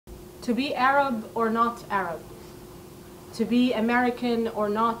To be Arab or not Arab. To be American or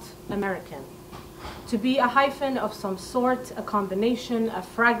not American. To be a hyphen of some sort, a combination, a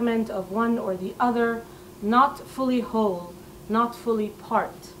fragment of one or the other, not fully whole, not fully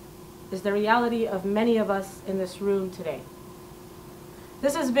part, is the reality of many of us in this room today.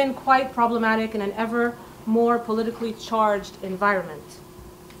 This has been quite problematic in an ever more politically charged environment.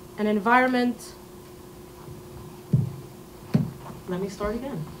 An environment, let me start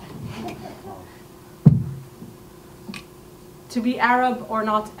again. To be Arab or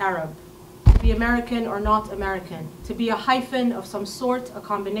not Arab. To be American or not American. To be a hyphen of some sort, a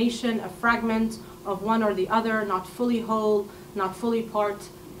combination, a fragment of one or the other, not fully whole, not fully part,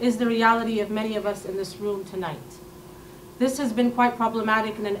 is the reality of many of us in this room tonight. This has been quite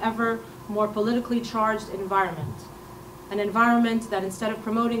problematic in an ever more politically charged environment. An environment that instead of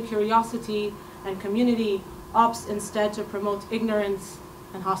promoting curiosity and community, opts instead to promote ignorance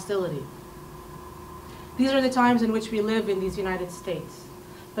and hostility. These are the times in which we live in these United States,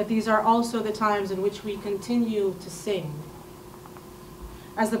 but these are also the times in which we continue to sing.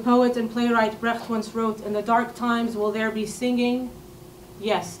 As the poet and playwright Brecht once wrote, "In the dark times will there be singing?"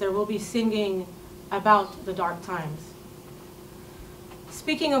 Yes, there will be singing about the dark times.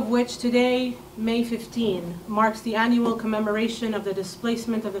 Speaking of which, today, May 15, marks the annual commemoration of the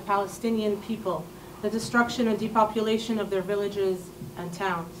displacement of the Palestinian people, the destruction and depopulation of their villages and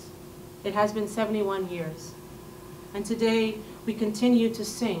towns. It has been 71 years. And today, we continue to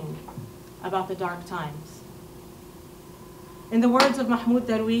sing about the dark times. In the words of Mahmoud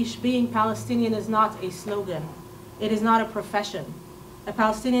Darwish, being Palestinian is not a slogan. It is not a profession. A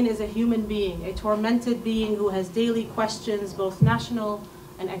Palestinian is a human being, a tormented being who has daily questions, both national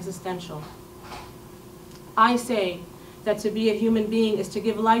and existential. I say that to be a human being is to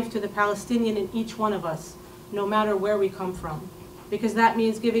give life to the Palestinian in each one of us, no matter where we come from, because that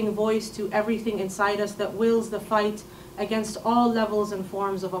means giving voice to everything inside us that wills the fight against all levels and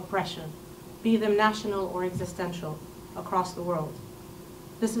forms of oppression, be them national or existential, across the world.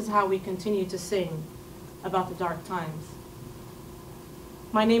 This is how we continue to sing about the dark times.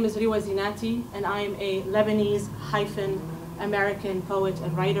 My name is Rewa Zeinati, and I am a Lebanese-American poet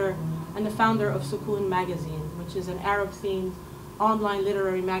and writer, and the founder of Sukoon magazine, which is an Arab-themed online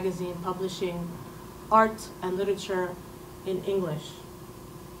literary magazine publishing art and literature in English.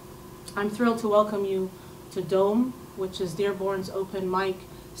 I'm thrilled to welcome you to Dome, which is Dearborn's Open Mic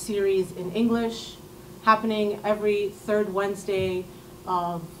series in English, happening every third Wednesday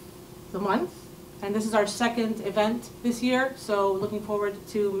of the month. And this is our second event this year, so looking forward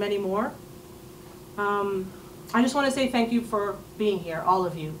to many more. I just want to say thank you for being here, all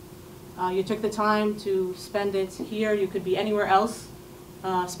of you. You took the time to spend it here. You could be anywhere else,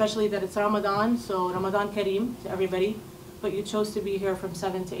 especially that it's Ramadan, so Ramadan Kareem to everybody. But you chose to be here from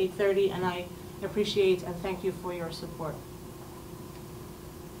 7 to 8:30, and I appreciate and thank you for your support.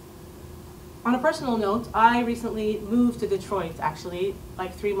 On a personal note, I recently moved to Detroit, actually,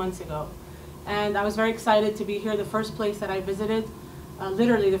 like 3 months ago. And I was very excited to be here. The first place that I visited,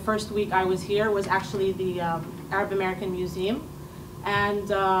 literally the first week I was here, was actually the Arab American Museum.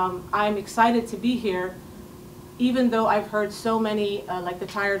 And I'm excited to be here, even though I've heard so many, like the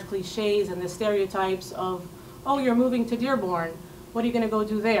tired cliches and the stereotypes of, oh, you're moving to Dearborn. What are you going to go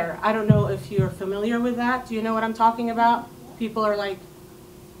do there? I don't know if you're familiar with that. Do you know what I'm talking about? People are like,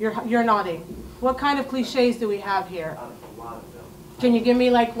 you're nodding. What kind of cliches do we have here? A lot of them. Can you give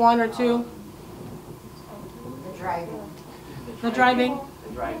me like one or two? The driving. The driving?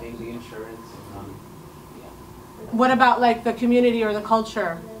 The driving, the insurance. Yeah. What about like the community or the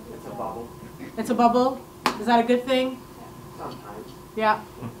culture? It's a bubble. It's a bubble? Is that a good thing? Sometimes. Yeah.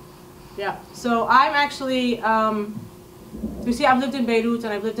 Yeah. So I'm actually, you see, I've lived in Beirut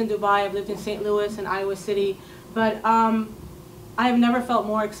and I've lived in Dubai, I've lived in St. Louis and Iowa City, but I have never felt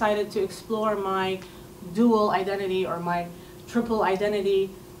more excited to explore my dual identity or my triple identity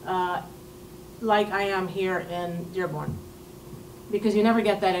like I am here in Dearborn. Because you never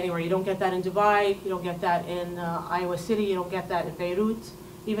get that anywhere. You don't get that in Dubai, you don't get that in Iowa City, you don't get that in Beirut,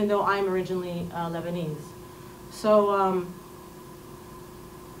 even though I'm originally Lebanese. So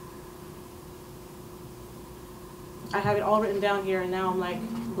I have it all written down here and now I'm like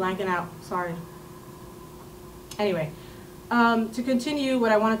blanking out, sorry. Anyway. To continue,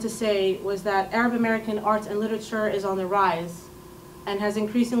 what I wanted to say was that Arab American art and literature is on the rise and has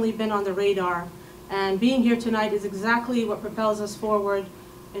increasingly been on the radar. And being here tonight is exactly what propels us forward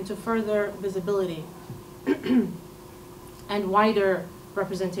into further visibility and wider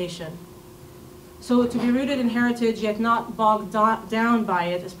representation. So to be rooted in heritage yet not bogged down by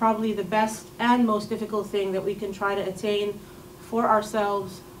it is probably the best and most difficult thing that we can try to attain for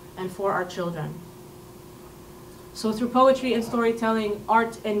ourselves and for our children. So through poetry and storytelling,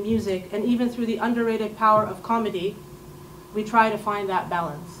 art and music, and even through the underrated power of comedy, we try to find that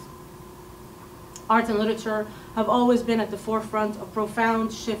balance. Art and literature have always been at the forefront of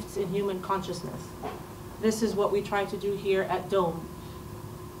profound shifts in human consciousness. This is what we try to do here at Dome.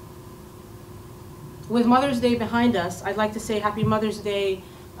 With Mother's Day behind us, I'd like to say Happy Mother's Day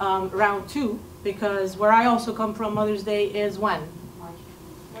round 2, because where I also come from, Mother's Day is when?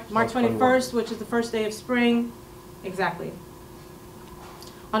 March 21st, which is the first day of spring. Exactly.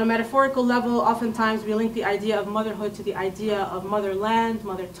 On a metaphorical level, oftentimes we link the idea of motherhood to the idea of motherland,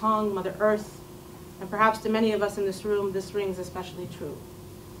 mother tongue, mother earth, and perhaps to many of us in this room, this rings especially true.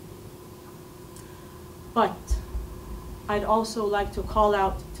 But I'd also like to call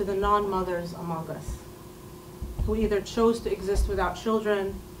out to the non-mothers among us, who either chose to exist without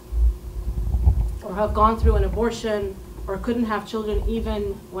children, or have gone through an abortion, or couldn't have children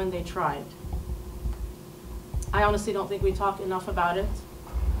even when they tried. I honestly don't think we talk enough about it.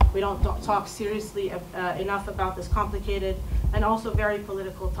 We don't talk seriously enough about this complicated and also very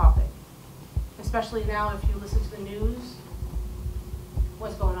political topic. Especially now, if you listen to the news,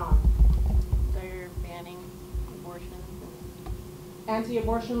 what's going on? They're banning abortion.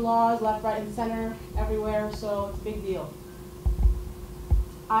 Anti-abortion laws, left, right, and center, everywhere, so it's a big deal.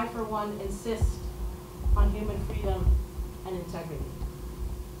 I, for one, insist on human freedom and integrity,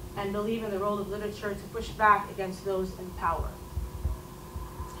 and believe in the role of literature to push back against those in power,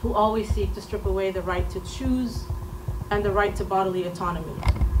 who always seek to strip away the right to choose and the right to bodily autonomy.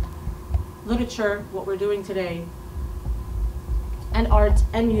 Literature, what we're doing today, and art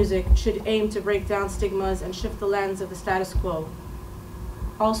and music should aim to break down stigmas and shift the lens of the status quo.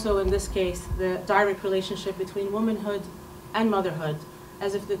 Also, in this case, the direct relationship between womanhood and motherhood,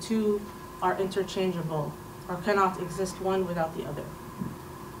 as if the two are interchangeable or cannot exist one without the other.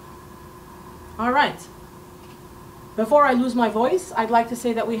 All right. Before I lose my voice, I'd like to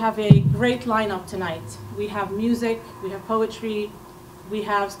say that we have a great lineup tonight. We have music, we have poetry, we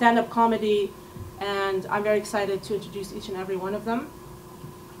have stand-up comedy, and I'm very excited to introduce each and every one of them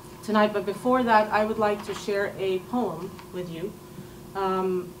tonight. But before that, I would like to share a poem with you,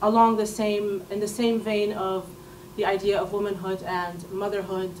 in the same vein of the idea of womanhood and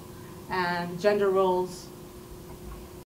motherhood and gender roles